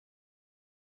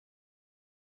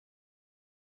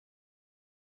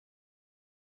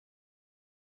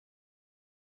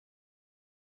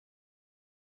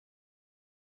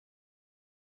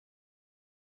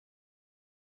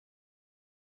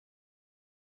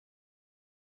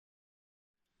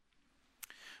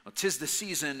Well, 'tis the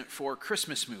season for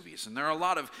Christmas movies, and there are a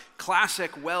lot of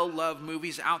classic, well-loved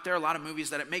movies out there, a lot of movies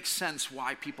that it makes sense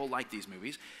why people like these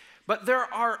movies. But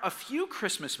there are a few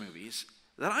Christmas movies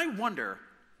that I wonder,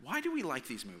 why do we like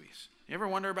these movies? You ever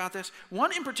wonder about this?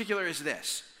 One in particular is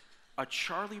this, A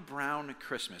Charlie Brown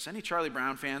Christmas. Any Charlie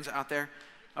Brown fans out there?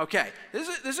 Okay, this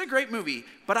is a great movie,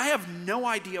 but I have no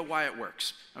idea why it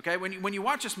works. Okay, when you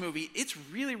watch this movie, it's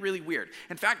really, really weird.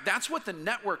 In fact, that's what the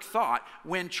network thought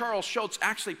when Charles Schultz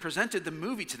actually presented the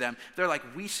movie to them. They're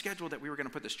like, we scheduled that we were going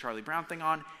to put this Charlie Brown thing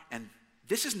on, and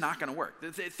this is not going to work.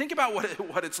 Think about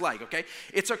what it's like, okay?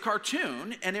 It's a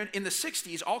cartoon, and in the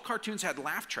 60s, all cartoons had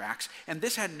laugh tracks, and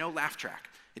this had no laugh track.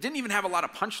 It didn't even have a lot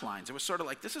of punchlines. It was sort of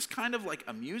like, this is kind of like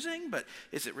amusing, but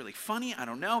is it really funny? I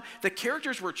don't know. The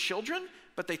characters were children,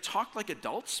 but they talked like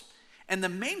adults. And the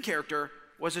main character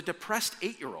was a depressed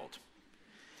 8-year-old.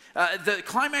 The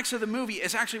climax of the movie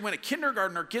is actually when a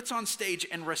kindergartner gets on stage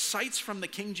and recites from the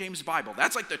King James Bible.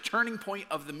 That's like the turning point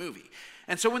of the movie.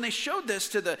 And so when they showed this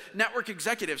to the network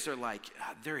executives, they're like,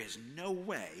 there is no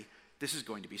way this is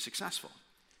going to be successful.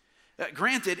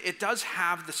 Granted, it does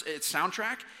have its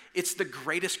soundtrack. It's the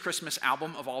greatest Christmas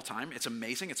album of all time. It's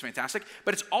amazing. It's fantastic.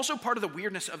 But it's also part of the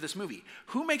weirdness of this movie.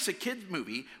 Who makes a kid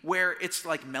movie where it's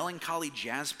like melancholy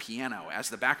jazz piano as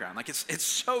the background? Like it's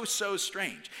so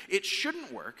strange. It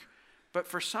shouldn't work, but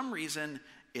for some reason,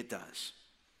 it does.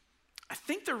 I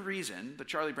think the reason the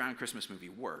Charlie Brown Christmas movie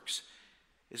works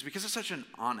is because it's such an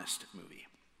honest movie.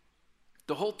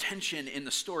 The whole tension in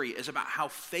the story is about how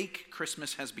fake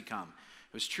Christmas has become.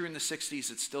 It was true in the 60s,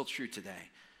 it's still true today.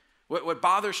 What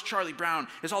bothers Charlie Brown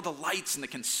is all the lights and the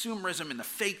consumerism and the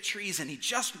fake trees, and he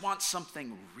just wants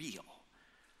something real.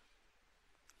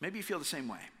 Maybe you feel the same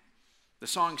way. The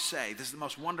songs say, this is the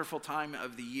most wonderful time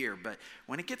of the year, but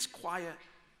when it gets quiet,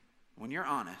 when you're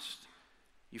honest,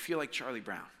 you feel like Charlie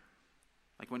Brown.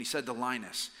 Like when he said to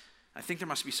Linus, I think there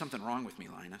must be something wrong with me,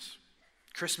 Linus.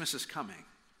 Christmas is coming,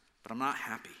 but I'm not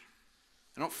happy.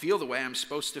 I don't feel the way I'm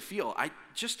supposed to feel. I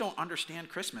just don't understand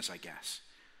Christmas, I guess.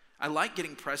 I like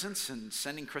getting presents and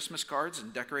sending Christmas cards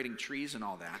and decorating trees and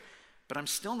all that, but I'm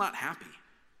still not happy.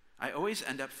 I always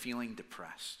end up feeling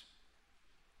depressed.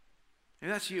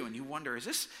 Maybe that's you, and you wonder, is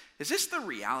this the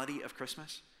reality of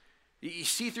Christmas? You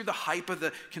see through the hype of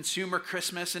the consumer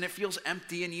Christmas, and it feels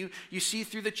empty, and you see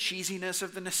through the cheesiness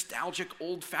of the nostalgic,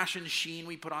 old-fashioned sheen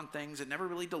we put on things. It never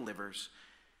really delivers.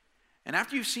 And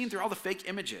after you've seen through all the fake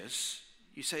images,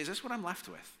 you say, is this what I'm left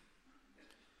with?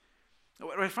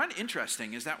 What I find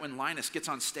interesting is that when Linus gets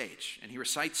on stage and he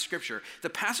recites Scripture, the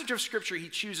passage of Scripture he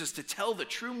chooses to tell the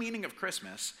true meaning of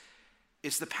Christmas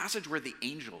is the passage where the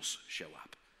angels show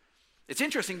up. It's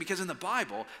interesting because in the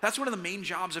Bible, that's one of the main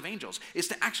jobs of angels, is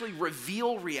to actually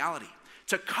reveal reality,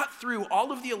 to cut through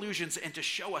all of the illusions and to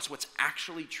show us what's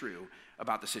actually true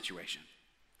about the situation.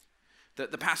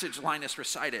 The passage Linus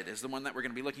recited is the one that we're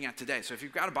going to be looking at today. So if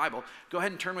you've got a Bible, go ahead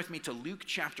and turn with me to Luke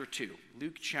chapter 2.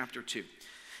 Luke chapter 2.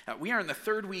 We are in the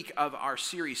third week of our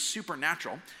series,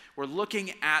 Supernatural. We're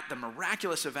looking at the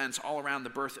miraculous events all around the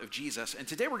birth of Jesus. And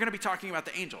today we're going to be talking about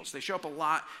the angels. They show up a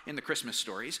lot in the Christmas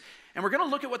stories. And we're going to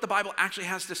look at what the Bible actually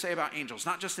has to say about angels,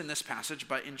 not just in this passage,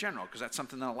 but in general, because that's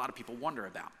something that a lot of people wonder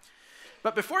about.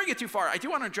 But before I get too far, I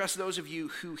do want to address those of you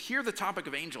who hear the topic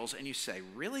of angels and you say,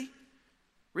 really?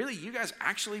 Really, you guys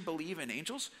actually believe in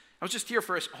angels? I was just here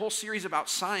for a whole series about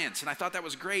science, and I thought that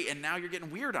was great, and now you're getting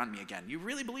weird on me again. You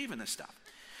really believe in this stuff.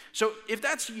 So if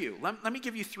that's you, let me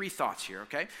give you three thoughts here,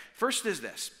 okay? First is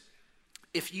this.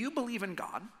 If you believe in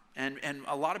God, and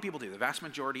a lot of people do, the vast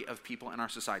majority of people in our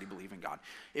society believe in God.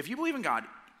 If you believe in God,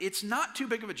 it's not too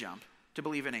big of a jump to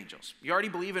believe in angels. You already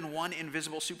believe in one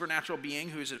invisible supernatural being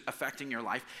who's affecting your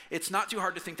life. It's not too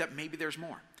hard to think that maybe there's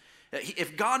more.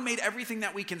 If God made everything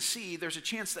that we can see, there's a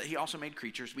chance that he also made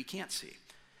creatures we can't see.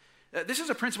 This is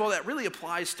a principle that really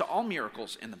applies to all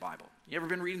miracles in the Bible. You ever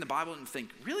been reading the Bible and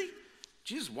think, really?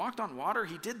 Jesus walked on water,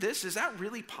 he did this? Is that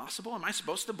really possible? Am I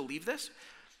supposed to believe this?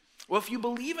 Well, if you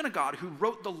believe in a God who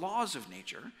wrote the laws of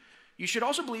nature, you should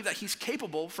also believe that he's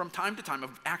capable from time to time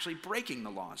of actually breaking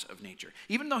the laws of nature.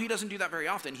 Even though he doesn't do that very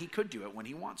often, he could do it when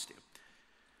he wants to.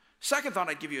 Second thought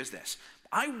I'd give you is this.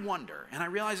 I wonder, and I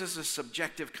realize this is a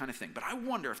subjective kind of thing, but I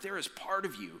wonder if there is part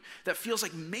of you that feels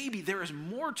like maybe there is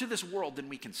more to this world than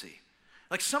we can see.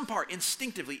 Like some part,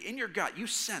 instinctively, in your gut, you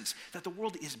sense that the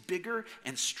world is bigger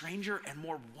and stranger and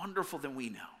more wonderful than we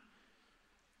know.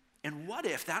 And what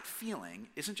if that feeling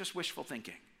isn't just wishful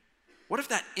thinking? What if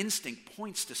that instinct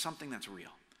points to something that's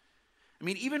real? I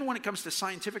mean, even when it comes to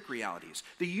scientific realities,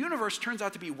 the universe turns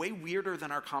out to be way weirder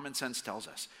than our common sense tells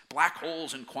us. Black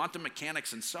holes and quantum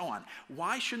mechanics and so on.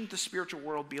 Why shouldn't the spiritual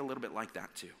world be a little bit like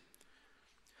that too?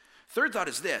 Third thought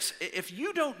is this: if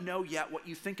you don't know yet what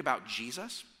you think about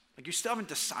Jesus, like you still haven't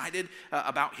decided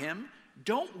about him,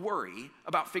 don't worry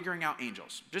about figuring out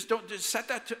angels. Just set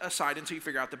that aside until you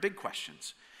figure out the big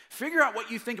questions. Figure out what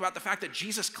you think about the fact that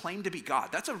Jesus claimed to be God.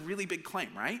 That's a really big claim,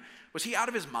 right? Was he out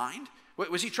of his mind?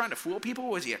 Was he trying to fool people?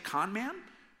 Was he a con man?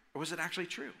 Or was it actually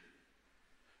true?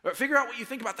 Or figure out what you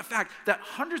think about the fact that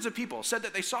hundreds of people said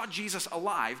that they saw Jesus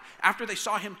alive after they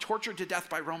saw him tortured to death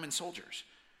by Roman soldiers.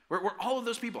 Were all of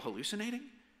those people hallucinating?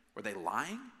 Were they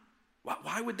lying?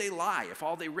 Why would they lie if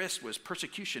all they risked was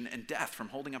persecution and death from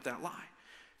holding up that lie?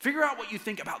 Figure out what you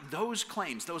think about those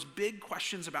claims, those big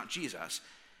questions about Jesus,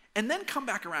 and then come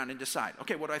back around and decide,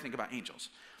 okay, what do I think about angels?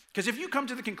 Because if you come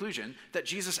to the conclusion that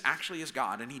Jesus actually is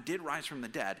God and he did rise from the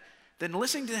dead, then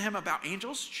listening to him about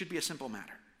angels should be a simple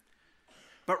matter.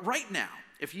 But right now,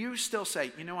 if you still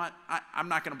say, you know what, I'm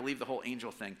not going to believe the whole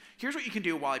angel thing, here's what you can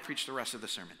do while I preach the rest of the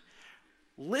sermon.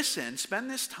 Listen, spend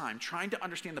this time trying to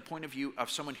understand the point of view of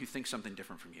someone who thinks something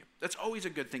different from you. That's always a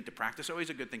good thing to practice,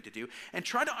 always a good thing to do. And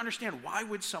try to understand, why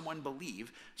would someone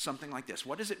believe something like this?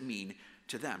 What does it mean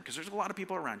to them? Because there's a lot of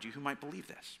people around you who might believe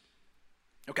this.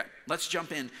 Okay, let's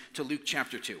jump in to Luke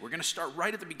chapter 2. We're going to start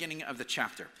right at the beginning of the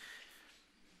chapter.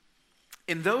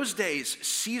 In those days,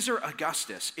 Caesar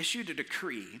Augustus issued a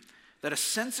decree that a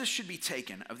census should be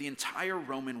taken of the entire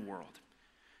Roman world.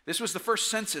 This was the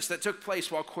first census that took place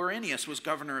while Quirinius was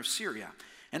governor of Syria,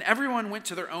 and everyone went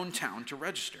to their own town to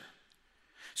register.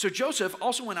 So Joseph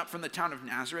also went up from the town of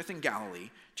Nazareth in Galilee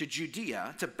to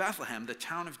Judea, to Bethlehem, the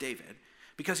town of David,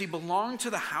 because he belonged to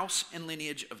the house and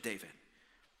lineage of David.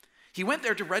 He went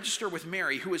there to register with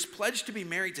Mary, who was pledged to be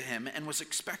married to him and was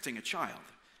expecting a child.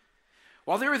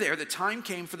 While they were there, the time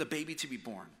came for the baby to be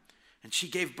born, and she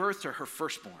gave birth to her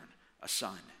firstborn, a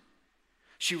son.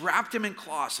 She wrapped him in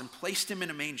cloths and placed him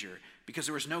in a manger because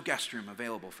there was no guest room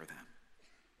available for them.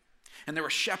 And there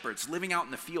were shepherds living out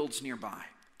in the fields nearby,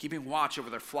 keeping watch over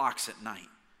their flocks at night.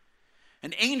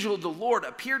 An angel of the Lord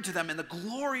appeared to them, and the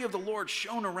glory of the Lord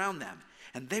shone around them,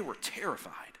 and they were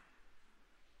terrified.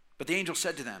 But the angel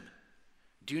said to them,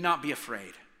 "Do not be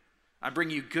afraid. I bring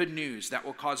you good news that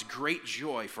will cause great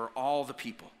joy for all the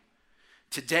people.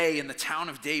 Today in the town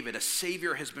of David, a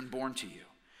Savior has been born to you.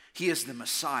 He is the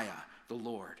Messiah, the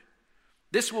Lord.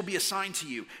 This will be a sign to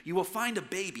you. You will find a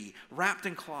baby wrapped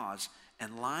in cloths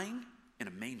and lying in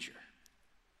a manger."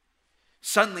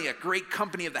 Suddenly, a great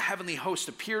company of the heavenly host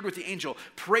appeared with the angel,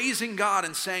 praising God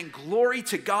and saying, "Glory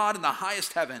to God in the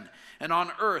highest heaven, and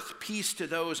on earth peace to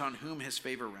those on whom his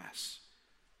favor rests."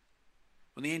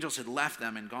 When the angels had left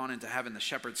them and gone into heaven, the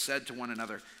shepherds said to one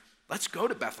another, "Let's go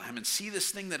to Bethlehem and see this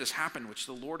thing that has happened, which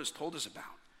the Lord has told us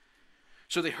about."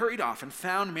 So they hurried off and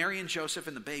found Mary and Joseph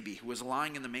and the baby who was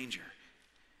lying in the manger.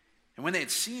 And when they had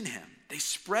seen him, they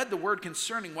spread the word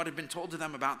concerning what had been told to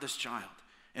them about this child.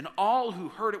 And all who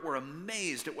heard it were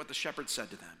amazed at what the shepherds said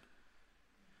to them.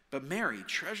 But Mary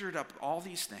treasured up all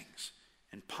these things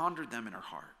and pondered them in her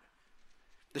heart.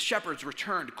 The shepherds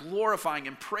returned, glorifying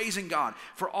and praising God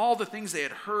for all the things they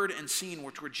had heard and seen,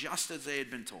 which were just as they had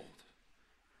been told.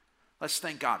 Let's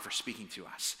thank God for speaking to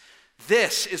us.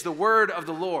 This is the word of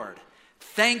the Lord.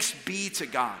 Thanks be to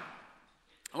God.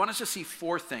 I want us to see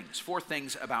four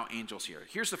things about angels here.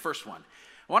 Here's the first one.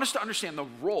 I want us to understand the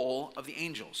role of the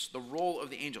angels,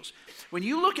 When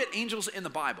you look at angels in the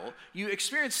Bible, you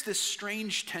experience this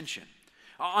strange tension.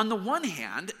 On the one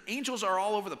hand, angels are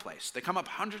all over the place. They come up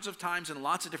hundreds of times in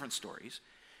lots of different stories.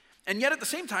 And yet at the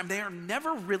same time, they are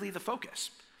never really the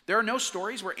focus. There are no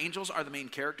stories where angels are the main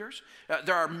characters.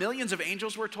 There are millions of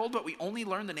angels, we're told, but we only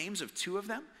learn the names of 2 of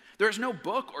them. There's no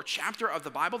book or chapter of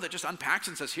the Bible that just unpacks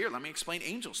and says, "Here, let me explain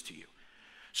angels to you."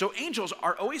 So angels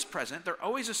are always present, they're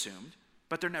always assumed,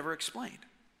 but they're never explained.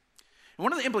 And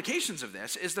one of the implications of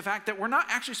this is the fact that we're not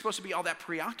actually supposed to be all that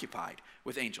preoccupied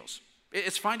with angels.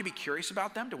 It's fine to be curious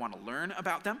about them, to want to learn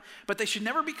about them, but they should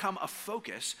never become a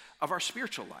focus of our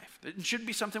spiritual life. It shouldn't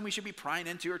be something we should be prying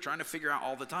into or trying to figure out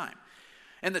all the time.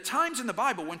 And the times in the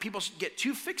Bible when people get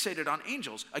too fixated on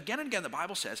angels, again and again the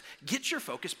Bible says, get your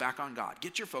focus back on God.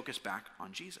 Get your focus back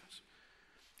on Jesus.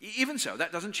 Even so,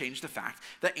 that doesn't change the fact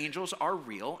that angels are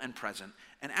real and present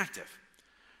and active.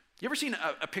 You ever seen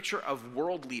a picture of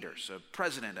world leaders, a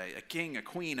president, a king, a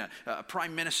queen, a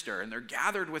prime minister, and they're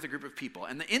gathered with a group of people.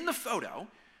 And in the photo,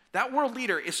 that world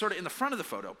leader is sort of in the front of the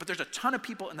photo, but there's a ton of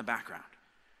people in the background.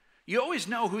 You always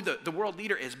know who the world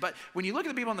leader is, but when you look at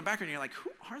the people in the background, you're like,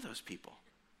 who are those people?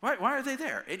 Why are they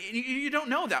there? And you don't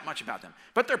know that much about them.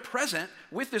 But they're present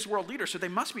with this world leader, so they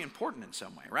must be important in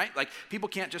some way, right? Like, people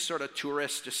can't just sort of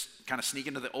tourists just kind of sneak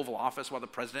into the Oval Office while the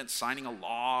president's signing a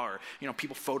law, or,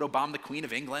 people photobomb the Queen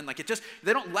of England. Like,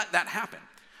 they don't let that happen.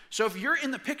 So if you're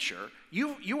in the picture,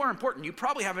 you are important. You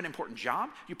probably have an important job.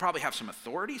 You probably have some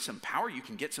authority, some power. You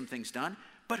can get some things done.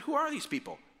 But who are these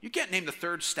people? You can't name the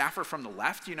third staffer from the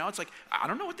left. It's like, I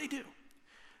don't know what they do.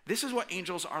 This is what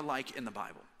angels are like in the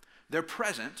Bible. They're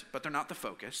present, but they're not the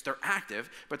focus. They're active,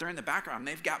 but they're in the background.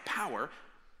 They've got power,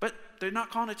 but they're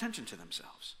not calling attention to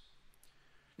themselves.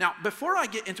 Now, before I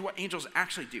get into what angels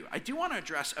actually do, I do want to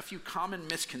address a few common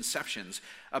misconceptions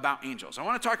about angels. I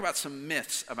want to talk about some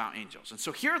myths about angels. And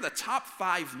so here are the top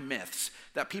 5 myths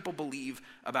that people believe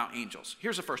about angels.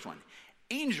 Here's the first one.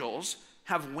 Angels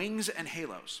have wings and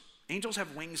halos. Angels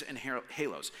have wings and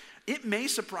halos. It may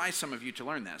surprise some of you to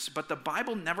learn this, but the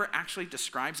Bible never actually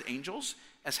describes angels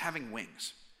as having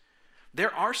wings.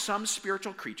 There are some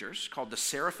spiritual creatures called the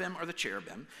seraphim or the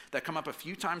cherubim that come up a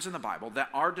few times in the Bible that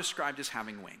are described as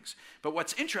having wings. But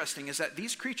what's interesting is that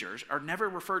these creatures are never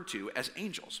referred to as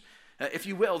angels. If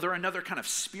you will, they're another kind of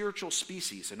spiritual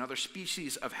species, another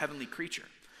species of heavenly creature.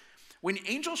 When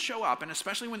angels show up, and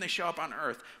especially when they show up on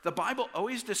earth, the Bible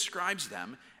always describes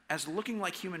them as looking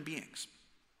like human beings.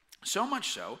 So much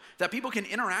so that people can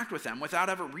interact with them without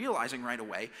ever realizing right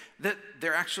away that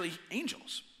they're actually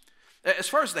angels. As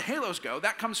far as the halos go,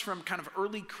 that comes from kind of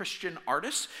early Christian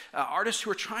artists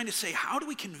who are trying to say, how do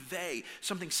we convey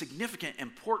something significant,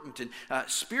 important, and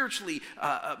spiritually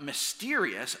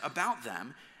mysterious about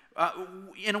them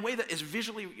in a way that is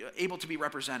visually able to be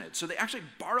represented? So they actually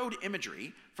borrowed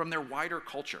imagery from their wider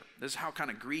culture. This is how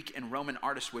kind of Greek and Roman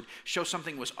artists would show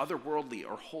something was otherworldly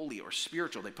or holy or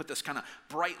spiritual. They put this kind of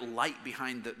bright light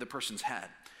behind the person's head.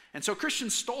 And so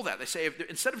Christians stole that. They say,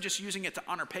 instead of just using it to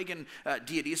honor pagan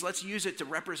deities, let's use it to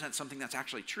represent something that's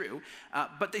actually true.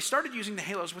 But they started using the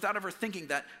halos without ever thinking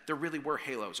that there really were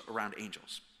halos around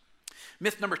angels.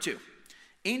 Myth number 2,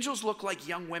 angels look like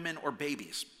young women or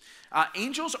babies.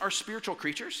 Angels are spiritual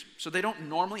creatures, so they don't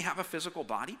normally have a physical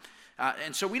body.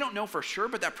 And so we don't know for sure,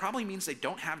 but that probably means they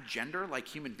don't have gender like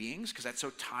human beings, because that's so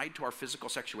tied to our physical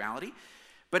sexuality.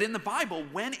 But in the Bible,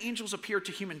 when angels appear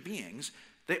to human beings,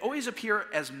 they always appear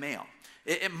as male.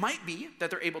 It might be that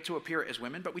they're able to appear as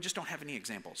women, but we just don't have any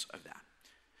examples of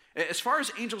that. As far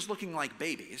as angels looking like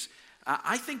babies,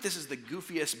 I think this is the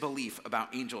goofiest belief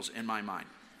about angels in my mind.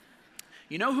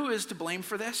 You know who is to blame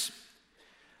for this?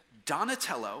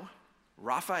 Donatello,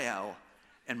 Raphael,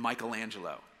 and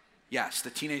Michelangelo. Yes,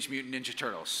 the Teenage Mutant Ninja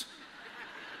Turtles.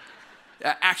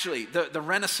 Actually, the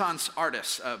Renaissance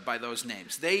artists by those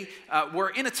names, they were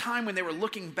in a time when they were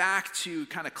looking back to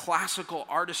kind of classical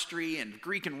artistry and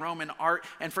Greek and Roman art,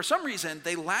 and for some reason,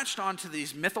 they latched onto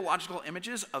these mythological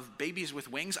images of babies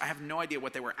with wings. I have no idea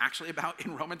what they were actually about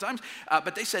in Roman times,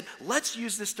 but they said, let's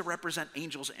use this to represent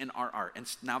angels in our art, and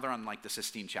now they're on like the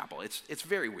Sistine Chapel. It's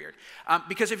very weird,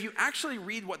 because if you actually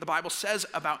read what the Bible says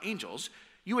about angels,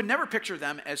 you would never picture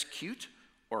them as cute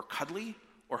or cuddly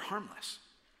or harmless.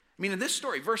 I mean, in this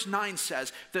story, verse 9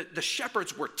 says that the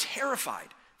shepherds were terrified.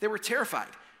 They were terrified.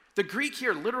 The Greek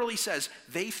here literally says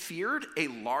they feared a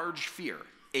large fear,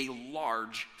 a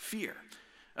large fear.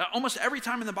 Almost every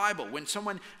time in the Bible, when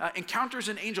someone encounters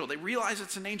an angel, they realize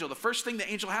it's an angel, the first thing the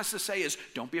angel has to say is,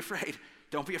 don't be afraid,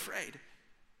 don't be afraid.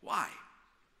 Why?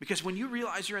 Because when you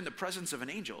realize you're in the presence of an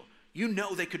angel, you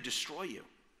know they could destroy you.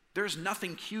 There's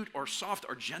nothing cute or soft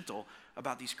or gentle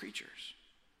about these creatures.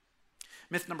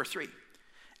 Myth number 3.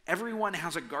 Everyone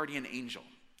has a guardian angel.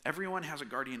 Everyone has a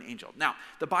guardian angel. Now,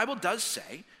 the Bible does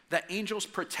say that angels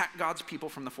protect God's people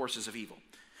from the forces of evil.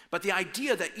 But the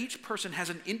idea that each person has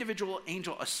an individual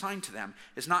angel assigned to them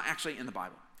is not actually in the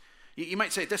Bible. You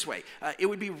might say it this way. It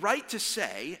would be right to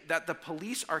say that the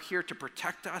police are here to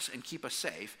protect us and keep us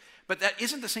safe, but that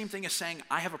isn't the same thing as saying,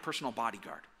 I have a personal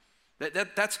bodyguard.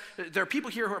 There are people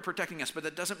here who are protecting us, but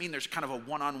that doesn't mean there's kind of a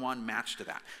one-on-one match to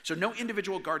that. So no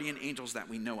individual guardian angels that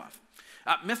we know of.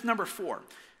 Myth number 4,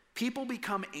 people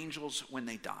become angels when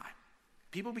they die.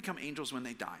 People become angels when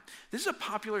they die. This is a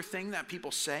popular thing that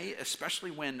people say, especially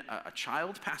when a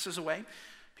child passes away.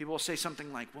 People will say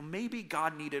something like, well, maybe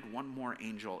God needed one more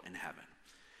angel in heaven.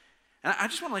 And I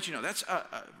just want to let you know, that's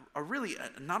really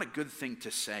not a good thing to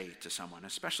say to someone,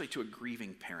 especially to a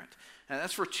grieving parent. And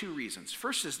that's for 2 reasons.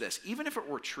 First is this, even if it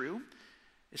were true,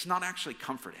 it's not actually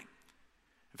comforting.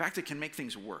 In fact, it can make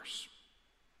things worse.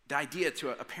 The idea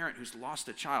to a parent who's lost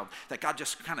a child, that God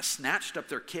just kind of snatched up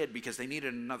their kid because they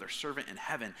needed another servant in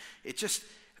heaven, it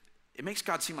makes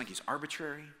God seem like he's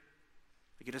arbitrary,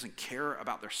 like he doesn't care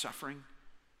about their suffering.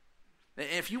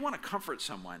 If you want to comfort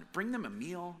someone, bring them a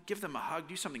meal, give them a hug,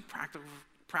 do something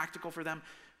practical for them,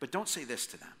 but don't say this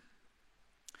to them.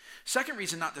 Second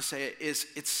reason not to say it is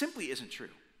it simply isn't true.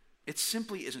 It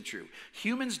simply isn't true.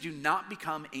 Humans do not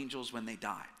become angels when they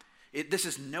die. This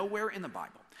is nowhere in the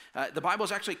Bible. The Bible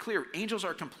is actually clear. Angels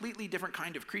are a completely different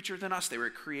kind of creature than us. They were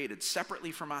created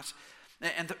separately from us.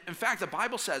 And in fact, the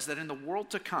Bible says that in the world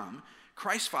to come,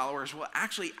 Christ followers will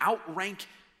actually outrank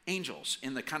angels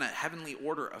in the kind of heavenly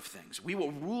order of things. We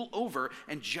will rule over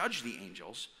and judge the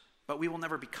angels, but we will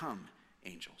never become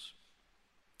angels.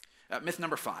 Myth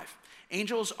number 5.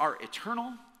 Angels are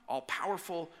eternal,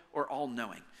 all-powerful, or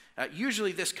all-knowing.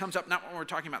 Usually this comes up not when we're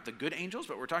talking about the good angels,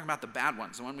 but we're talking about the bad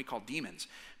ones, the one we call demons.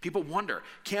 People wonder,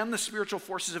 can the spiritual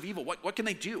forces of evil, what can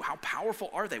they do? How powerful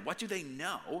are they? What do they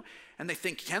know? And they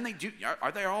think,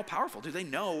 are they all powerful? Do they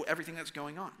know everything that's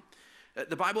going on?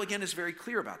 The Bible, again, is very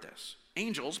clear about this.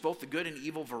 Angels, both the good and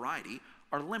evil variety,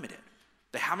 are limited.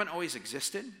 They haven't always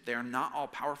existed. They are not all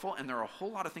powerful, and there are a whole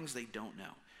lot of things they don't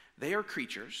know. They are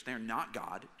creatures. They are not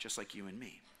God, just like you and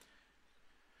me.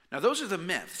 Now, those are the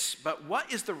myths, but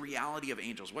what is the reality of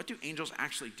angels? What do angels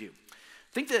actually do?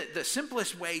 I think that the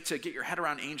simplest way to get your head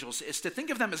around angels is to think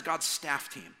of them as God's staff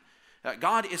team.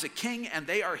 God is a king, and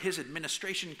they are his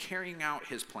administration carrying out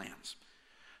his plans.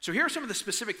 So here are some of the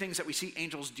specific things that we see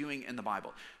angels doing in the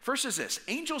Bible. First is this: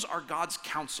 angels are God's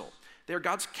counsel. They're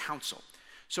God's counsel.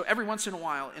 So every once in a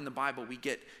while in the Bible, we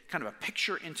get kind of a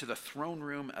picture into the throne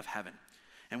room of heaven.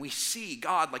 And we see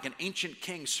God like an ancient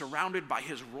king surrounded by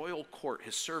his royal court,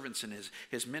 his servants and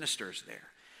his ministers there.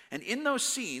 And in those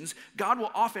scenes, God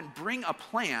will often bring a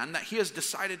plan that he has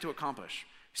decided to accomplish.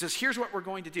 He says, here's what we're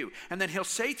going to do. And then he'll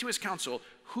say to his council,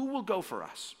 who will go for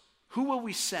us? Who will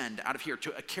we send out of here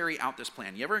to carry out this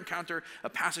plan? You ever encounter a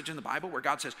passage in the Bible where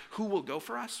God says, who will go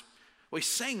for us? Well, he's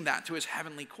saying that to his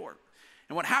heavenly court.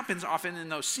 And what happens often in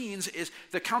those scenes is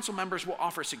the council members will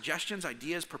offer suggestions,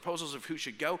 ideas, proposals of who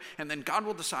should go, and then God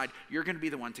will decide you're going to be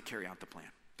the one to carry out the plan.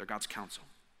 They're God's counsel.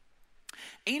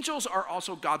 Angels are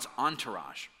also God's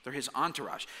entourage. They're his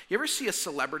entourage. You ever see a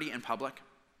celebrity in public?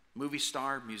 Movie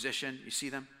star, musician, you see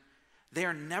them? They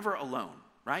are never alone,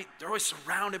 right? They're always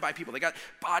surrounded by people. They got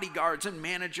bodyguards and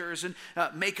managers and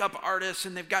makeup artists,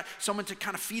 and they've got someone to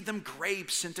kind of feed them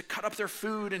grapes and to cut up their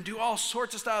food and do all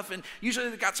sorts of stuff. And usually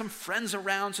they've got some friends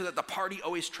around so that the party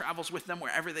always travels with them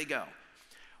wherever they go.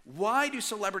 Why do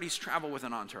celebrities travel with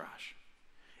an entourage?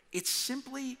 It's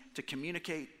simply to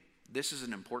communicate, this is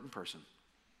an important person.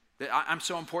 I'm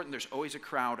so important, there's always a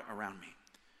crowd around me.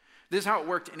 This is how it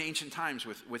worked in ancient times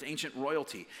with ancient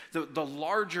royalty. The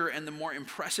larger and the more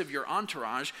impressive your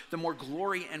entourage, the more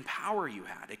glory and power you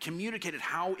had. It communicated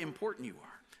how important you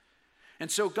are.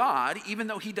 And so God, even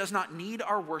though he does not need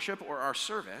our worship or our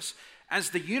service, as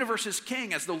the universe's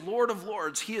king, as the Lord of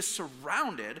Lords, he is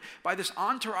surrounded by this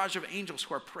entourage of angels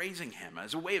who are praising him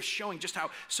as a way of showing just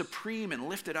how supreme and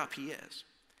lifted up he is.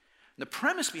 The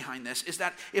premise behind this is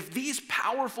that if these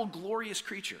powerful, glorious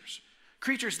creatures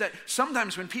that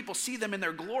sometimes when people see them in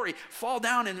their glory fall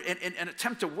down and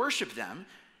attempt to worship them,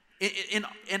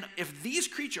 and if these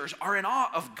creatures are in awe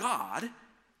of God,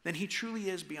 then he truly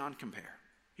is beyond compare.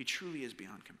 He truly is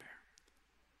beyond compare.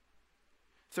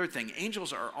 Third thing,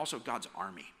 angels are also God's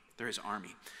army. They're his army.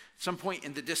 At some point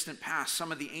in the distant past,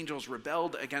 some of the angels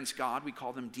rebelled against God. We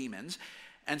call them demons.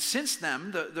 And since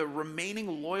then, the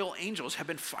remaining loyal angels have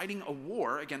been fighting a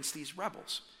war against these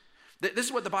rebels. This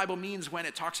is what the Bible means when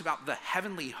it talks about the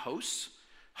heavenly hosts.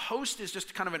 Host is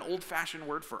just kind of an old-fashioned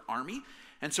word for army.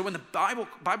 And so when the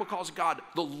Bible calls God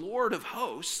the Lord of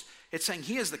hosts, it's saying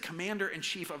he is the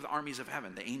commander-in-chief of the armies of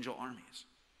heaven, the angel armies.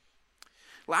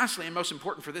 Lastly, and most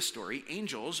important for this story,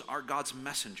 angels are God's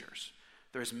messengers.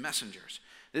 They're his messengers.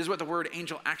 This is what the word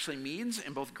angel actually means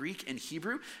in both Greek and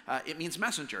Hebrew. It means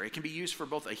messenger. It can be used for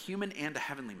both a human and a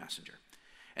heavenly messenger.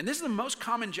 And this is the most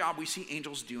common job we see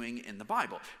angels doing in the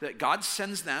Bible, that God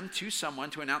sends them to someone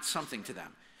to announce something to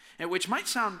them, and which might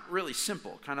sound really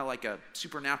simple, kind of like a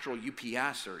supernatural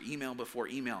UPS or email before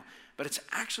email, but it's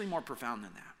actually more profound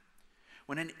than that.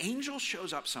 When an angel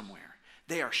shows up somewhere,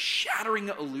 they are shattering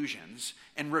illusions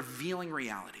and revealing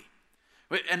reality.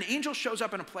 An angel shows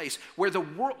up in a place where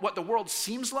what the world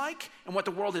seems like and what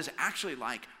the world is actually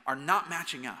like are not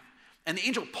matching up. And the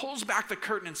angel pulls back the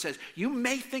curtain and says, you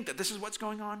may think that this is what's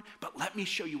going on, but let me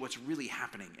show you what's really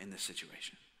happening in this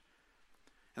situation.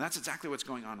 And that's exactly what's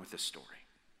going on with this story.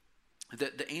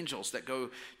 The angels that go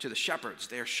to the shepherds,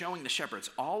 they are showing the shepherds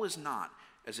all is not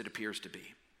as it appears to be.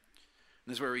 And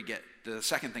this is where we get the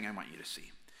second thing I want you to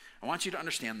see. I want you to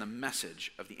understand the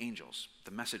message of the angels,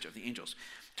 the message of the angels.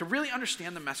 To really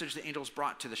understand the message the angels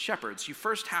brought to the shepherds, you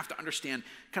first have to understand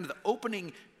kind of the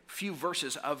opening few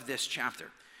verses of this chapter.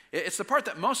 It's the part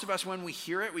that most of us, when we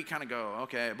hear it, we kind of go,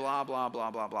 okay, blah, blah,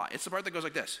 blah, blah, blah. It's the part that goes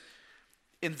like this.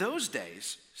 In those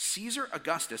days, Caesar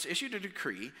Augustus issued a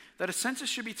decree that a census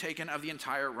should be taken of the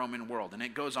entire Roman world. And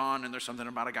it goes on, and there's something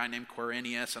about a guy named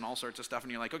Quirinius and all sorts of stuff.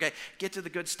 And you're like, okay, get to the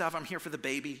good stuff. I'm here for the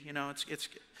baby. You know, it's.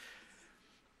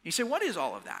 You say, what is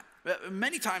all of that?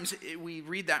 Many times we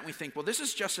read that and we think, well, this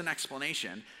is just an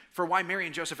explanation for why Mary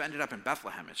and Joseph ended up in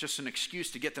Bethlehem. It's just an excuse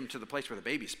to get them to the place where the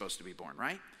baby's supposed to be born,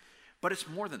 right? But it's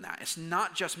more than that. It's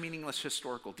not just meaningless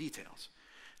historical details.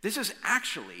 This is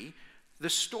actually the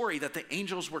story that the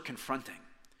angels were confronting.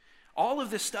 All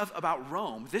of this stuff about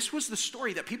Rome, this was the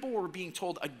story that people were being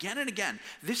told again and again.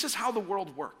 This is how the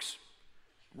world works.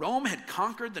 Rome had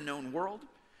conquered the known world.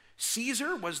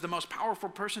 Caesar was the most powerful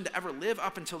person to ever live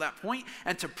up until that point,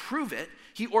 and to prove it,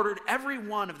 he ordered every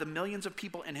one of the millions of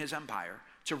people in his empire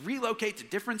to relocate to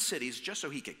different cities just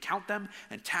so he could count them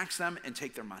and tax them and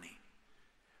take their money.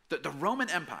 The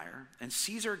Roman Empire and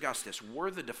Caesar Augustus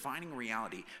were the defining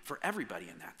reality for everybody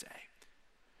in that day.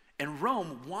 And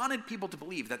Rome wanted people to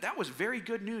believe that that was very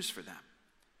good news for them.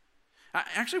 I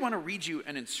actually want to read you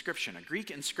an inscription, a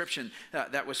Greek inscription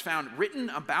that was found written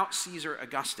about Caesar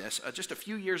Augustus just a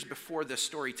few years before this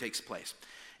story takes place.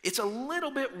 It's a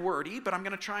little bit wordy, but I'm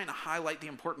going to try and highlight the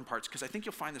important parts because I think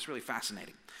you'll find this really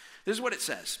fascinating. This is what it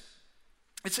says.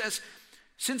 It says,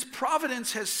 "Since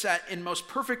Providence has set in most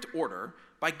perfect order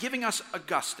by giving us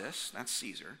Augustus," that's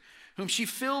Caesar, "whom she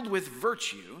filled with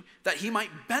virtue, that he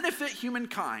might benefit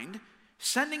humankind,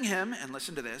 sending him," and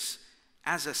listen to this,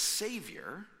 "as a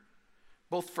savior,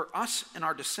 both for us and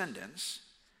our descendants,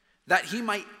 that he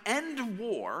might end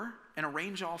war and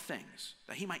arrange all things."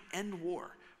 That he might end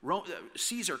war.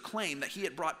 Caesar claimed that he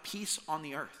had brought peace on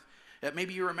the earth.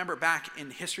 Maybe you remember back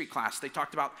in history class, they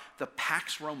talked about the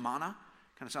Pax Romana.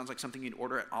 Kind of sounds like something you'd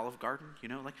order at Olive Garden, you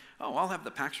know, like, oh, I'll have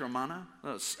the Pax Romana,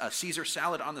 a Caesar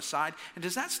salad on the side. And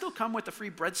does that still come with the free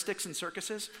breadsticks and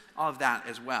circuses? All of that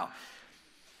as well.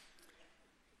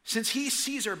 "Since he,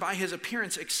 Caesar, by his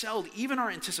appearance excelled even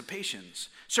our anticipations,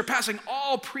 surpassing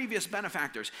all previous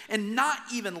benefactors, and not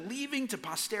even leaving to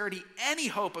posterity any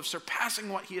hope of surpassing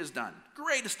what he has done,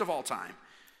 greatest of all time.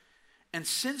 And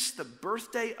since the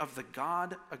birthday of the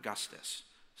god Augustus,"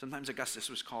 sometimes Augustus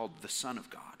was called the son of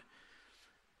God,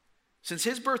 "since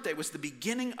his birthday was the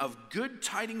beginning of good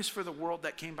tidings for the world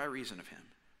that came by reason of him."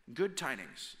 Good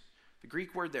tidings. The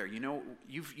Greek word there, you know,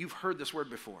 you've heard this word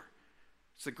before.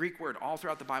 It's the Greek word all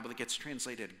throughout the Bible that gets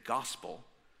translated gospel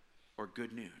or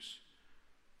good news.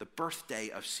 The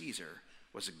birthday of Caesar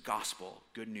was a gospel,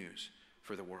 good news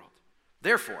for the world.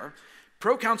 Therefore,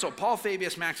 proconsul Paul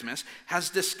Fabius Maximus has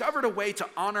discovered a way to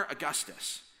honor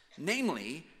Augustus,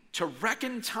 namely to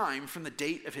reckon time from the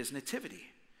date of his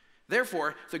nativity.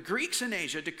 Therefore, the Greeks in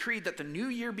Asia decreed that the new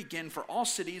year begin for all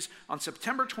cities on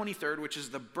September 23rd, which is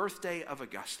the birthday of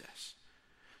Augustus.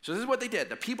 So this is what they did.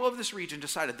 The people of this region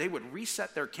decided they would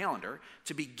reset their calendar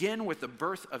to begin with the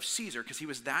birth of Caesar because he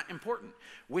was that important,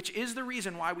 which is the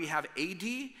reason why we have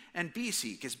AD and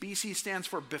BC, because BC stands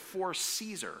for before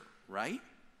Caesar, right?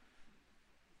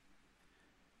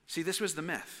 See, this was the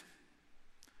myth.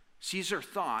 Caesar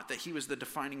thought that he was the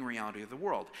defining reality of the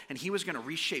world, and he was going to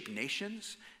reshape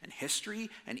nations and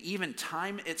history and even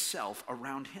time itself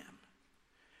around him.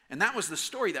 And that was the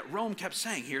story that Rome kept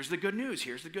saying, here's the good news,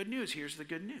 here's the good news, here's the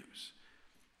good news.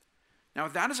 Now,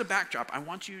 with that as a backdrop, I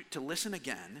want you to listen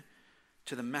again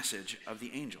to the message of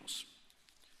the angels.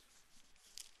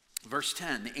 Verse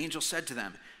 10, the angel said to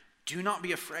them, "Do not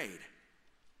be afraid.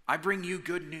 I bring you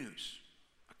good news,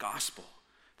 a gospel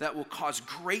that will cause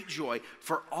great joy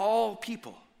for all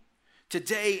people.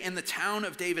 Today in the town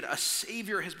of David, a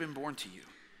Savior has been born to you.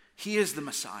 He is the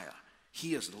Messiah.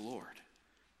 He is the Lord."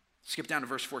 Skip down to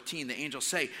verse 14. The angels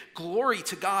say, "Glory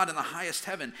to God in the highest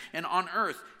heaven, and on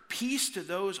earth, peace to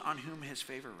those on whom his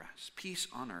favor rests." Peace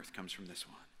on earth comes from this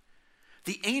one.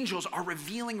 The angels are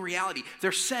revealing reality.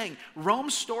 They're saying,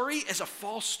 Rome's story is a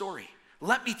false story.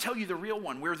 Let me tell you the real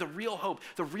one, where the real hope,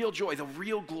 the real joy, the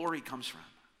real glory comes from.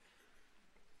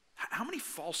 How many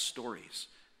false stories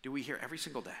do we hear every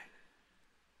single day?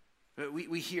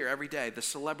 We hear every day the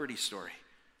celebrity story.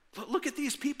 Look at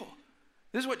these people.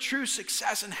 This is what true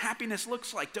success and happiness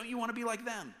looks like. Don't you want to be like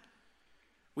them?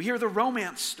 We hear the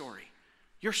romance story.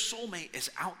 Your soulmate is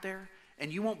out there,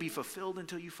 and you won't be fulfilled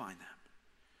until you find them.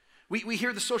 We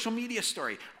hear the social media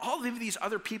story. All of these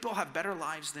other people have better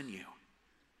lives than you.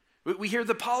 We hear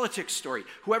the politics story.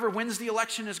 Whoever wins the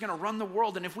election is going to run the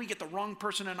world, and if we get the wrong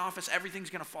person in office, everything's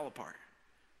going to fall apart.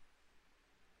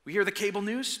 We hear the cable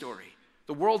news story.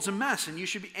 The world's a mess, and you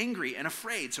should be angry and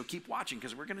afraid, so keep watching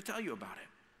because we're going to tell you about it.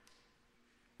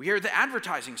 We hear the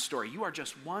advertising story. You are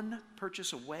just one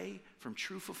purchase away from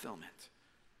true fulfillment.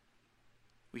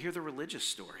 We hear the religious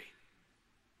story.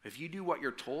 If you do what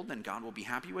you're told, then God will be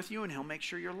happy with you and he'll make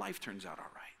sure your life turns out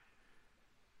all right.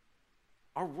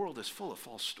 Our world is full of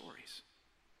false stories.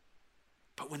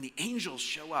 But when the angels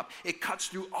show up, it cuts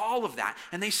through all of that.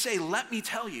 And they say, let me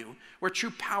tell you where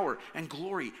true power and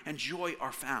glory and joy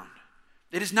are found.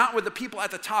 It is not with the people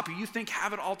at the top who you think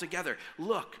have it all together.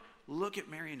 Look at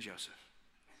Mary and Joseph.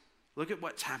 Look at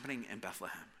what's happening in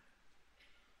Bethlehem.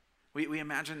 We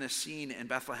imagine this scene in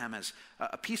Bethlehem as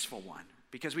a peaceful one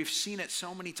because we've seen it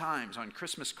so many times on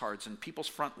Christmas cards and people's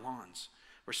front lawns.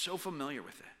 We're so familiar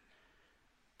with it.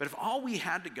 But if all we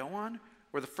had to go on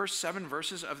were the first 7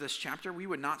 verses of this chapter, we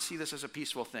would not see this as a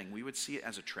peaceful thing. We would see it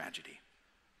as a tragedy.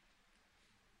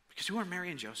 Because who are Mary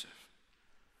and Joseph?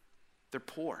 They're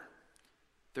poor.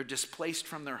 They're displaced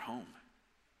from their home.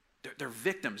 They're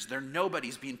victims. They're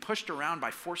nobodies being pushed around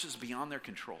by forces beyond their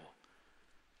control.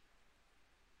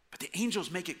 But the angels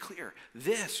make it clear.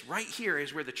 This right here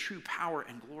is where the true power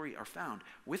and glory are found,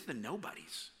 with the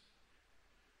nobodies.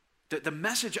 The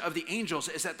message of the angels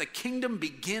is that the kingdom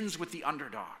begins with the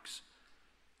underdogs.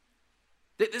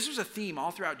 This was a theme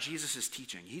all throughout Jesus'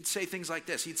 teaching. He'd say things like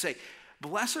this. He'd say,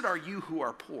 blessed are you who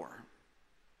are poor,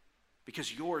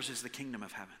 because yours is the kingdom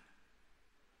of heaven.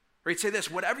 Or he'd say this,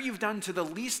 whatever you've done to the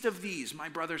least of these, my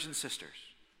brothers and sisters,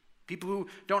 people who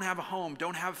don't have a home,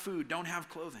 don't have food, don't have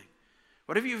clothing,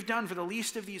 whatever you've done for the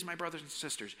least of these, my brothers and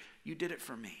sisters, you did it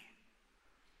for me.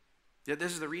 Yet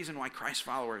this is the reason why Christ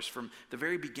followers from the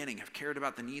very beginning have cared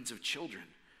about the needs of children,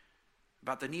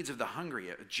 about the needs of the hungry,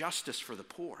 justice for the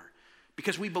poor,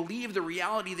 because we believe the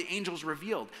reality the angels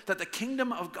revealed, that the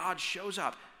kingdom of God shows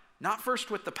up, not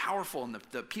first with the powerful and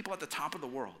the people at the top of the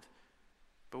world,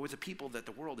 but with the people that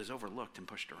the world has overlooked and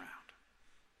pushed around.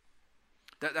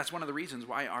 That's one of the reasons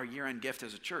why our year-end gift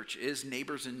as a church is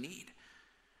neighbors in need.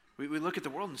 We look at the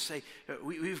world and say,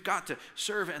 we've got to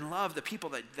serve and love the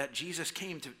people that Jesus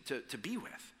came to be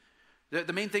with.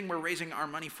 The main thing we're raising our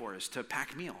money for is to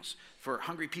pack meals for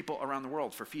hungry people around the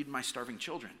world, for Feed My Starving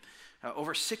Children.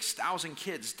 Over 6,000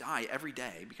 kids die every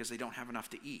day because they don't have enough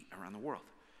to eat around the world.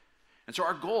 And so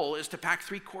our goal is to pack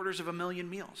 750,000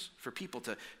 meals for people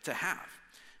to have.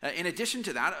 In addition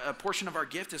to that, a portion of our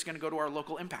gift is going to go to our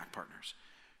local impact partners.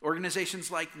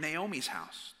 Organizations like Naomi's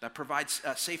House that provides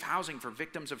safe housing for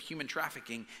victims of human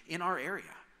trafficking in our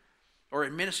area. Or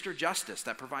Administer Justice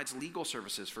that provides legal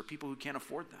services for people who can't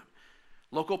afford them.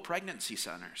 Local pregnancy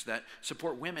centers that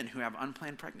support women who have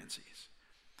unplanned pregnancies.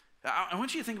 I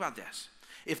want you to think about this.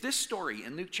 If this story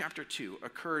in Luke chapter 2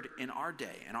 occurred in our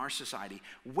day, in our society,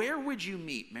 where would you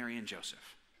meet Mary and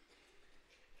Joseph?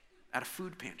 At a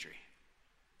food pantry,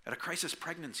 at a crisis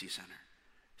pregnancy center,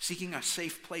 seeking a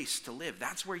safe place to live.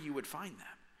 That's where you would find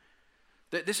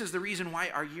them. This is the reason why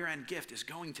our year-end gift is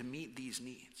going to meet these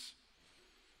needs.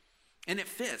 And it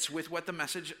fits with what the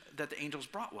message that the angels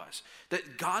brought was,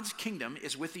 that God's kingdom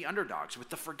is with the underdogs, with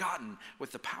the forgotten,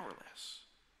 with the powerless.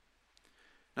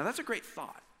 Now that's a great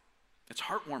thought. It's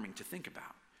heartwarming to think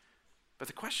about. But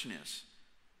the question is,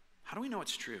 how do we know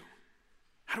it's true?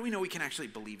 How do we know we can actually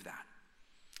believe that?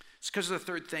 It's because of the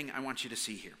third thing I want you to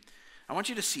see here. I want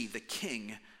you to see the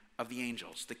king of the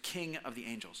angels, the king of the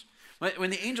angels. When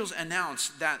the angels announce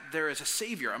that there is a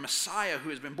savior, a Messiah who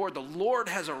has been born, the Lord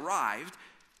has arrived,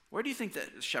 where do you think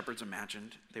that the shepherds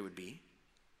imagined they would be?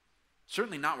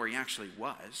 Certainly not where he actually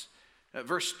was.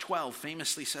 Verse 12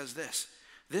 famously says this,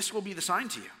 "This will be the sign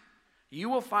to you. You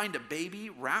will find a baby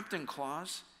wrapped in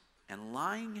cloths and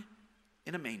lying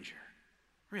in a manger."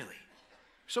 Really,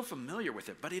 so familiar with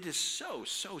it, but it is so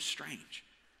strange.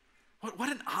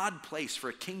 What an odd place for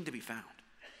a king to be found.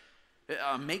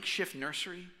 A makeshift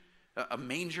nursery, a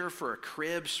manger for a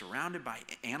crib surrounded by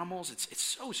animals. It's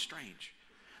so strange.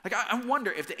 Like, I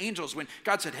wonder if the angels, when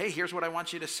God said, "Hey, here's what I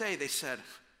want you to say," they said,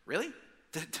 "Really?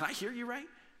 Did I hear you right?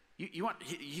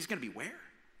 He's going to be where?"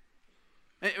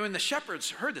 And when the shepherds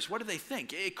heard this, what did they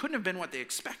think? It couldn't have been what they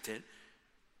expected.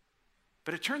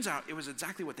 But it turns out it was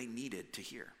exactly what they needed to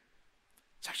hear.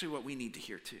 It's actually what we need to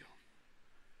hear too.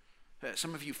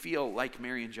 Some of you feel like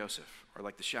Mary and Joseph, or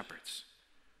like the shepherds.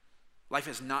 Life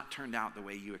has not turned out the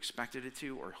way you expected it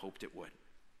to or hoped it would.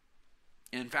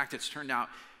 And in fact, it's turned out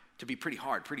to be pretty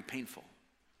hard, pretty painful.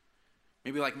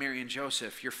 Maybe like Mary and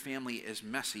Joseph, your family is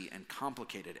messy and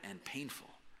complicated and painful.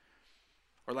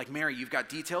 Or like Mary, you've got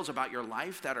details about your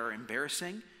life that are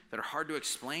embarrassing, that are hard to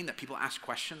explain, that people ask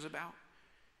questions about.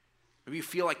 Maybe you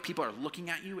feel like people are looking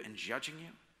at you and judging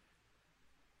you.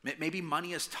 Maybe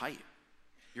money is tight.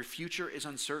 Your future is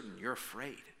uncertain. You're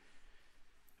afraid.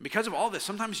 And because of all this,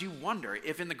 sometimes you wonder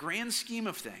if in the grand scheme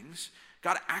of things,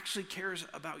 God actually cares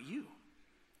about you.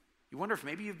 You wonder if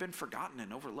maybe you've been forgotten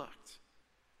and overlooked.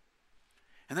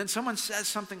 And then someone says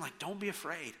something like, "Don't be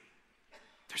afraid.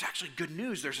 there's actually good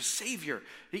news. There's a Savior.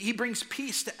 He brings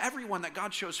peace to everyone that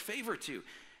God shows favor to.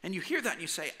 And you hear that and you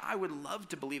say, I would love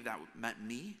to believe that meant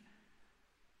me.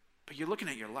 But you're looking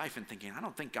at your life and thinking, I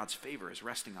don't think God's favor is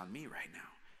resting on me right now.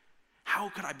 How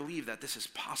could I believe that this is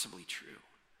possibly true?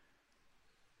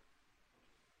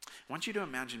 I want you to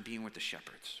imagine being with the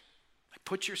shepherds. Like,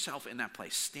 put yourself in that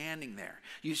place, standing there.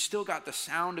 You still got the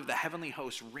sound of the heavenly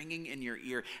host ringing in your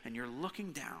ear, and you're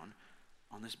looking down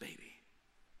on this baby.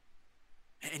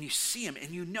 And you see him,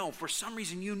 and you know, for some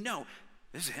reason you know,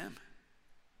 this is him.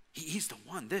 He's the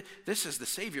one. This is the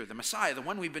Savior, the Messiah, the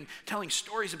one we've been telling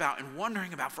stories about and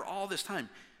wondering about for all this time.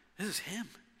 This is him.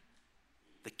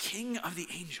 The King of the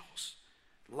angels,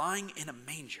 lying in a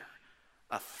manger,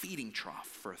 a feeding trough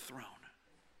for a throne.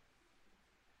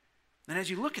 And as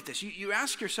you look at this, you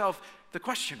ask yourself the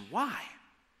question, why?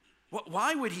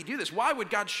 Why would he do this? Why would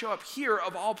God show up here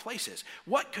of all places?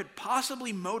 What could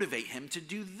possibly motivate him to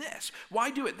do this?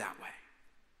 Why do it that way?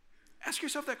 Ask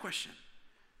yourself that question.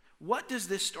 What does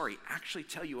this story actually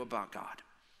tell you about God?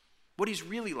 What he's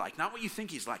really like, not what you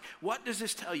think he's like. What does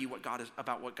this tell you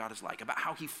about what God is like, about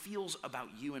how he feels about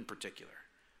you in particular?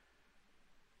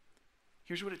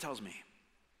 Here's what it tells me.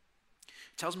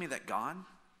 It tells me that God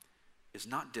is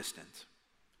not distant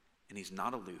and he's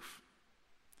not aloof.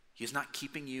 He is not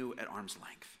keeping you at arm's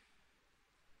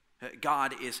length.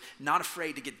 God is not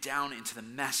afraid to get down into the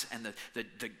mess and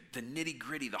the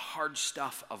nitty-gritty, the hard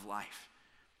stuff of life.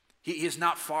 He is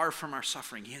not far from our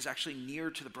suffering. He is actually near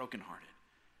to the brokenhearted.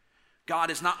 God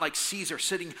is not like Caesar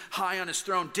sitting high on his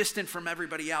throne, distant from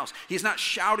everybody else. He's not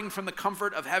shouting from the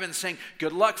comfort of heaven saying,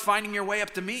 good luck finding your way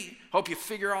up to me. Hope you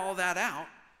figure all that out.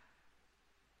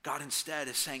 God instead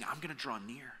is saying, I'm going to draw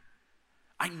near.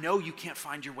 I know you can't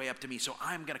find your way up to me, so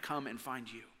I'm going to come and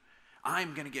find you.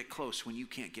 I'm going to get close when you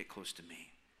can't get close to me.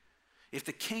 If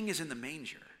the king is in the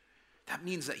manger, that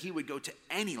means that he would go to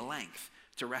any length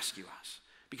to rescue us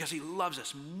because he loves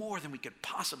us more than we could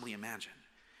possibly imagine.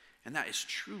 And that is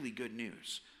truly good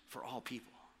news for all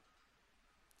people.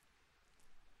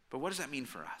 But what does that mean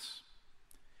for us?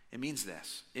 It means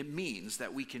this. It means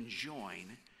that we can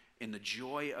join in the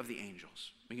joy of the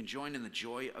angels. We can join in the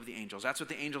joy of the angels. That's what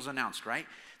the angels announced, right?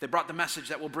 They brought the message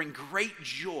that will bring great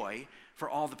joy for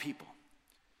all the people.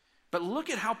 But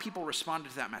look at how people responded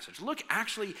to that message. Look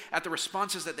actually at the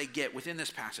responses that they get within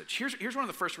this passage. Here's one of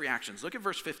the first reactions. Look at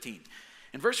verse 15.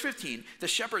 In verse 15, the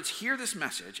shepherds hear this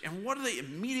message, and what do they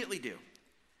immediately do?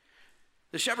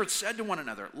 The shepherds said to one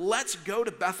another, let's go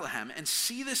to Bethlehem and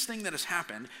see this thing that has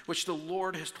happened, which the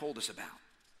Lord has told us about.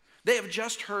 They have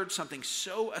just heard something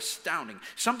so astounding,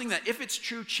 something that if it's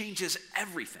true changes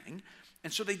everything.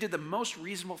 And so they did the most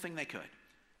reasonable thing they could.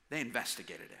 They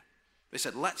investigated it. They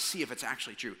said, let's see if it's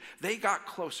actually true. They got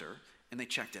closer and they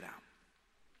checked it out.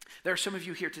 There are some of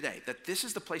you here today that this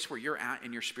is the place where you're at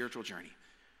in your spiritual journey.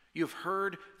 You have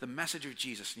heard the message of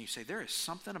Jesus and you say, there is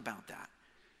something about that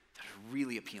is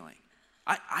really appealing.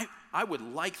 I would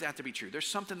like that to be true. There's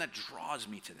something that draws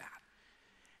me to that.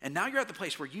 And now you're at the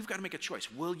place where you've got to make a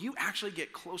choice. Will you actually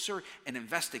get closer and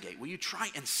investigate? Will you try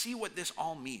and see what this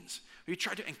all means? Will you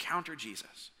try to encounter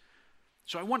Jesus?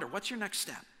 So I wonder, what's your next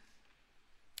step?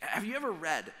 Have you ever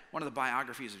read one of the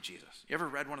biographies of Jesus? You ever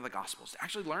read one of the Gospels to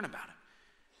actually learn about him?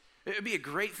 It would be a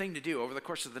great thing to do over the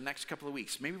course of the next couple of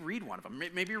weeks. Maybe read one of them.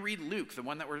 Maybe read Luke, the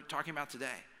one that we're talking about today.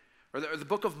 Or the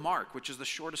book of Mark, which is the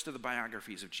shortest of the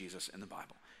biographies of Jesus in the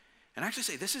Bible. And actually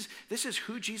say, this is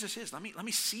who Jesus is. Let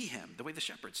me see him the way the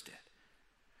shepherds did.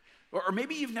 Or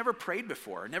maybe you've never prayed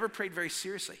before, or never prayed very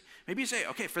seriously. Maybe you say,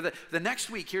 okay, for the next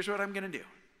week, here's what I'm going to do.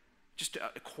 Just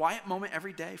a quiet moment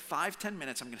every day, 5-10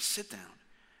 minutes, I'm going to sit down.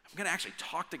 I'm going to actually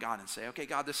talk to God and say, okay,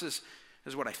 God, this is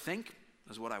what I think.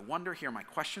 This is what I wonder. Here are my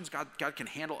questions. God can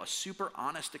handle a super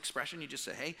honest expression. You just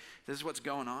say, hey, this is what's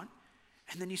going on.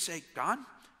 And then you say, God,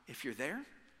 if you're there,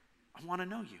 I want to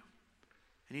know you.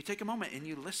 And you take a moment and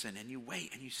you listen and you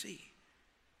wait and you see.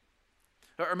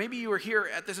 Or maybe you were here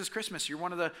at This Is Christmas. You're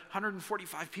one of the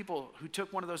 145 people who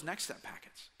took one of those next step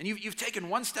packets. And you've taken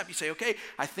one step. You say, okay,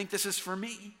 I think this is for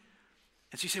me.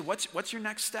 And so you say, what's your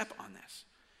next step on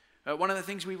this? One of the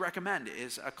things we recommend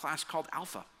is a class called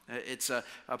Alpha. It's a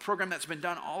program that's been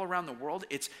done all around the world.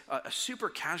 It's a super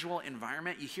casual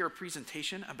environment. You hear a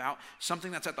presentation about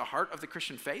something that's at the heart of the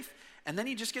Christian faith, and then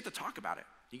you just get to talk about it.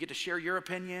 You get to share your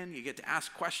opinion, you get to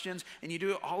ask questions, and you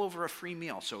do it all over a free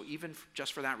meal. So even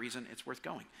just for that reason, it's worth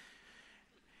going.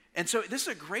 And so this is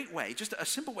a great way, just a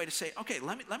simple way to say, okay,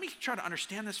 let me try to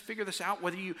understand this, figure this out,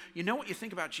 whether you know what you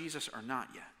think about Jesus or not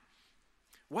yet.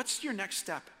 What's your next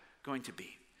step going to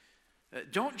be?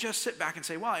 Don't just sit back and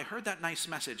say, well, I heard that nice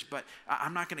message, but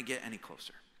I'm not going to get any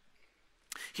closer.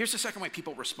 Here's the second way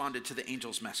people responded to the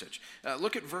angel's message.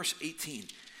 Look at verse 18.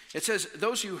 It says,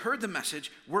 those who heard the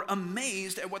message were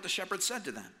amazed at what the shepherds said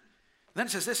to them. Then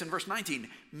it says this in verse 19,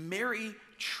 Mary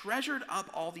treasured up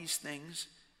all these things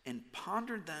and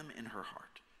pondered them in her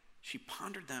heart. She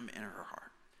pondered them in her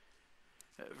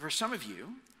heart. For some of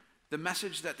you, the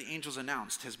message that the angels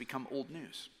announced has become old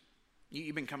news.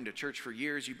 You've been coming to church for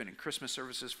years, you've been in Christmas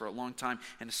services for a long time,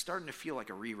 and it's starting to feel like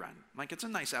a rerun. Like it's a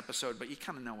nice episode, but you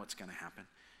kind of know what's going to happen.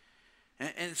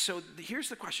 And so here's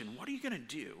the question, what are you going to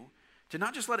do to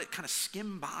not just let it kind of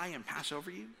skim by and pass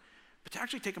over you, but to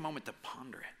actually take a moment to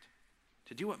ponder it,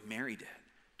 to do what Mary did,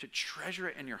 to treasure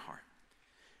it in your heart?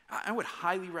 I would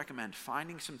highly recommend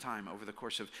finding some time over the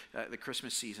course of the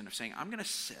Christmas season of saying, I'm going to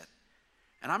sit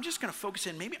and I'm just going to focus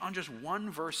in maybe on just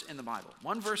one verse in the Bible,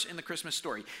 one verse in the Christmas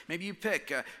story. Maybe you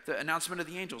pick the announcement of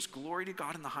the angels, glory to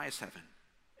God in the highest heaven,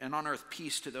 and on earth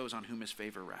peace to those on whom his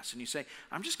favor rests. And you say,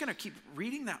 I'm just going to keep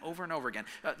reading that over and over again.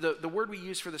 The word we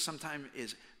use for this sometime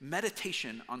is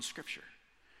meditation on Scripture.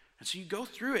 And so you go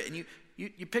through it and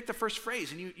you pick the first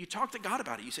phrase and you talk to God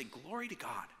about it. You say, glory to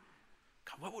God.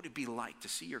 God, what would it be like to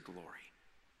see your glory?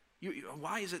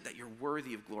 Why is it that you're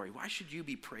worthy of glory? Why should you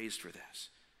be praised for this?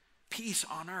 Peace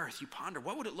on earth, you ponder.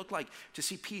 What would it look like to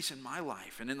see peace in my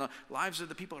life and in the lives of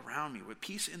the people around me, with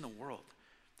peace in the world?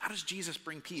 How does Jesus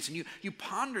bring peace? And you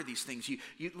ponder these things. You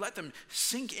let them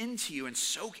sink into you and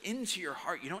soak into your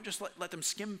heart. You don't just let them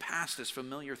skim past as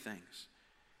familiar things.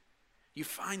 You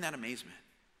find that amazement.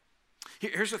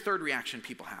 Here's the third reaction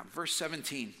people have. Verse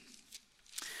 17.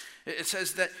 It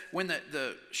says that when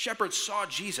the shepherds saw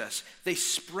Jesus, they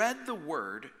spread the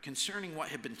word concerning what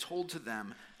had been told to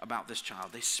them about this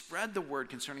child. They spread the word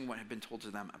concerning what had been told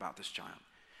to them about this child.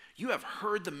 You have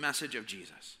heard the message of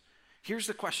Jesus. Here's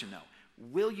the question, though.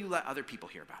 Will you let other people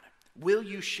hear about it? Will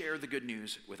you share the good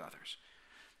news with others?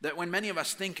 That when many of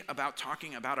us think about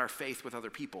talking about our faith with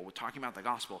other people, with talking about the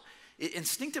gospel, it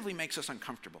instinctively makes us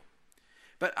uncomfortable.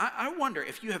 But I wonder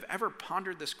if you have ever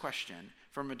pondered this question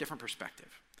from a different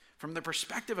perspective, from the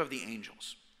perspective of the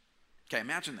angels. Okay,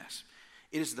 imagine this.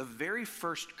 It is the very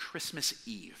first Christmas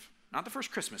Eve. Not the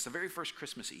first Christmas, the very first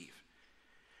Christmas Eve.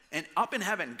 And up in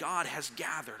heaven, God has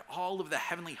gathered all of the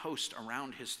heavenly host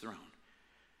around his throne.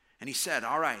 And he said,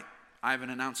 all right, I have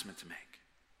an announcement to make.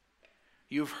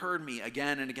 You've heard me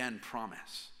again and again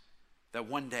promise that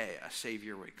one day a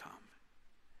Savior would come.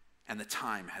 And the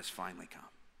time has finally come.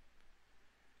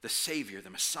 The Savior, the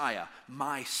Messiah,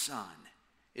 my Son,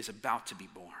 is about to be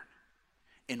born.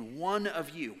 And one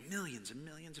of you, millions and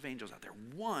millions of angels out there,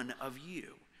 one of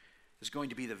you is going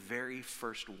to be the very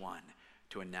first one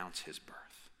to announce his birth.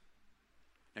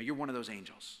 Now, you're one of those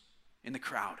angels in the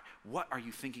crowd. What are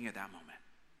you thinking at that moment?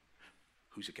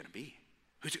 Who's it going to be?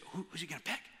 Who's he going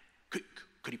to pick?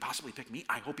 Could he possibly pick me?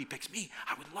 I hope he picks me.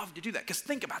 I would love to do that, because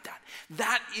think about that.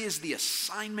 That is the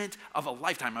assignment of a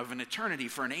lifetime, of an eternity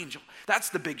for an angel. That's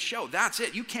the big show. That's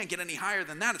it. You can't get any higher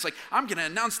than that. It's like, I'm going to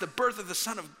announce the birth of the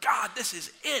Son of God. This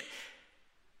is it.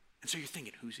 And so you're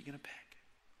thinking, who's he going to pick?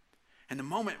 And the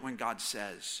moment when God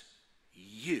says,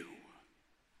 you,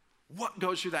 what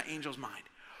goes through that angel's mind?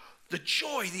 The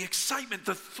joy, the excitement,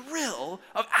 the thrill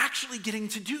of actually getting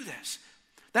to do this.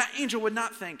 That angel would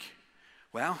not think,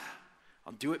 well,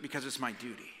 I'll do it because it's my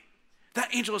duty.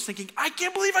 That angel is thinking, I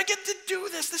can't believe I get to do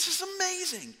this. This is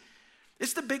amazing.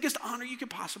 It's the biggest honor you could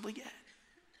possibly get.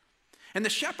 And the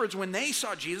shepherds, when they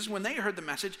saw Jesus, when they heard the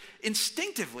message,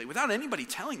 instinctively, without anybody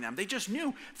telling them, they just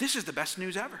knew this is the best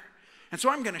news ever. And so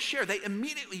I'm going to share. They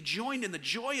immediately joined in the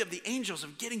joy of the angels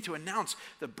of getting to announce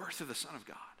the birth of the Son of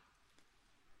God.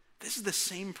 This is the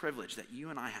same privilege that you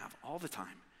and I have all the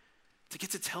time, to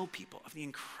get to tell people of the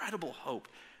incredible hope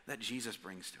that Jesus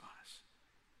brings to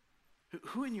us.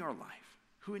 Who in your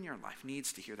life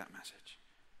needs to hear that message?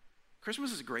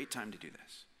 Christmas is a great time to do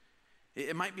this.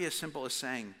 It might be as simple as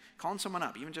saying, calling someone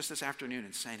up, even just this afternoon,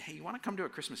 and saying, hey, you want to come to a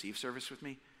Christmas Eve service with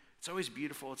me? It's always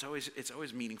beautiful. It's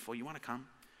always meaningful. You want to come?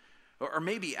 Or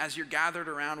maybe as you're gathered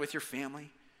around with your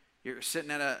family, you're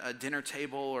sitting at a dinner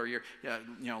table, or you're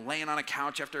laying on a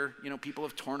couch after people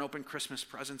have torn open Christmas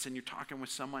presents, and you're talking with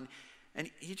someone, and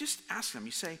you just ask them,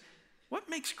 you say, what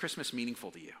makes Christmas meaningful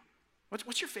to you?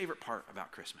 What's your favorite part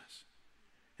about Christmas?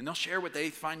 And they'll share what they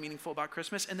find meaningful about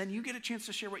Christmas, and then you get a chance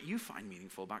to share what you find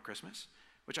meaningful about Christmas,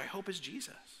 which I hope is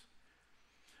Jesus.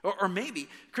 Or maybe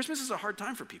Christmas is a hard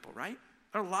time for people, right?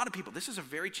 There are a lot of people. This is a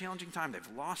very challenging time.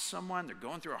 They've lost someone. They're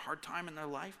going through a hard time in their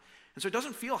life. And so it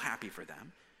doesn't feel happy for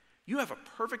them. You have a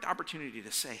perfect opportunity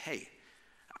to say, hey,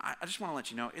 I just want to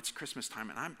let you know it's Christmas time,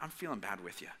 and I'm feeling bad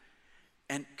with you.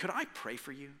 And could I pray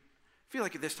for you? I feel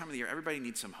like at this time of the year, everybody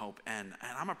needs some hope, and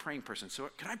I'm a praying person. So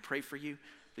could I pray for you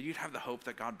that you'd have the hope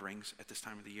that God brings at this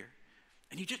time of the year.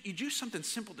 And you do something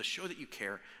simple to show that you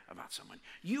care about someone.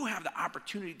 You have the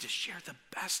opportunity to share the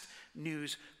best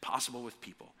news possible with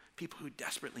people who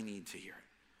desperately need to hear it.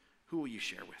 Who will you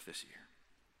share with this year?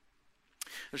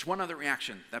 There's one other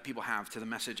reaction that people have to the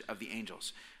message of the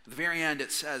angels. At the very end,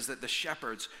 it says that the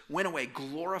shepherds went away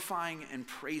glorifying and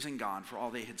praising God for all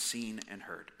they had seen and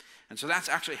heard. And so that's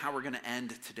actually how we're going to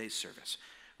end today's service.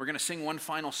 We're going to sing one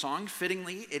final song.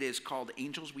 Fittingly, it is called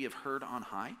Angels We Have Heard on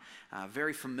High. A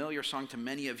very familiar song to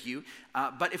many of you.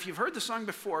 But if you've heard the song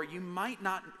before, you might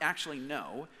not actually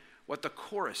know what the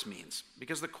chorus means,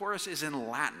 because the chorus is in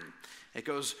Latin. It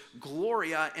goes,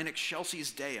 Gloria in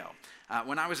excelsis Deo.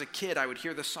 When I was a kid, I would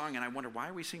hear this song, and I wonder, why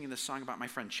are we singing this song about my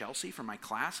friend Chelsea from my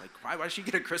class? Like, why does she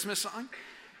get a Christmas song?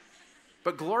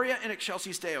 But Gloria in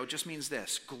excelsis Deo just means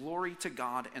this: glory to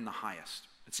God in the highest.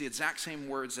 It's the exact same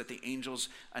words that the angels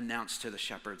announced to the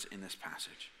shepherds in this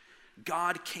passage.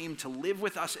 God came to live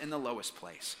with us in the lowest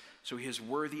place, so he is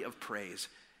worthy of praise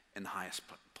in the highest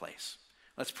place.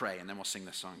 Let's pray, and then we'll sing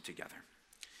this song together.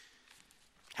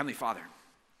 Heavenly Father,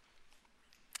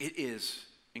 it is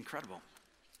incredible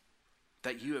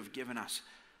that you have given us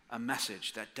a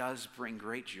message that does bring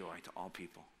great joy to all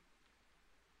people.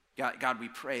 God, we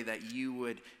pray that you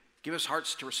would give us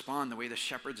hearts to respond the way the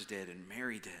shepherds did and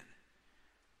Mary did.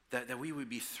 That we would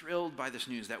be thrilled by this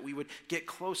news, that we would get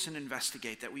close and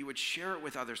investigate, that we would share it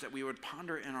with others, that we would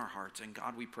ponder it in our hearts. And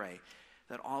God, we pray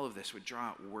that all of this would draw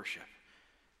out worship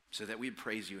so that we'd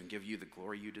praise you and give you the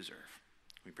glory you deserve.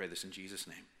 We pray this in Jesus'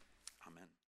 name. Amen.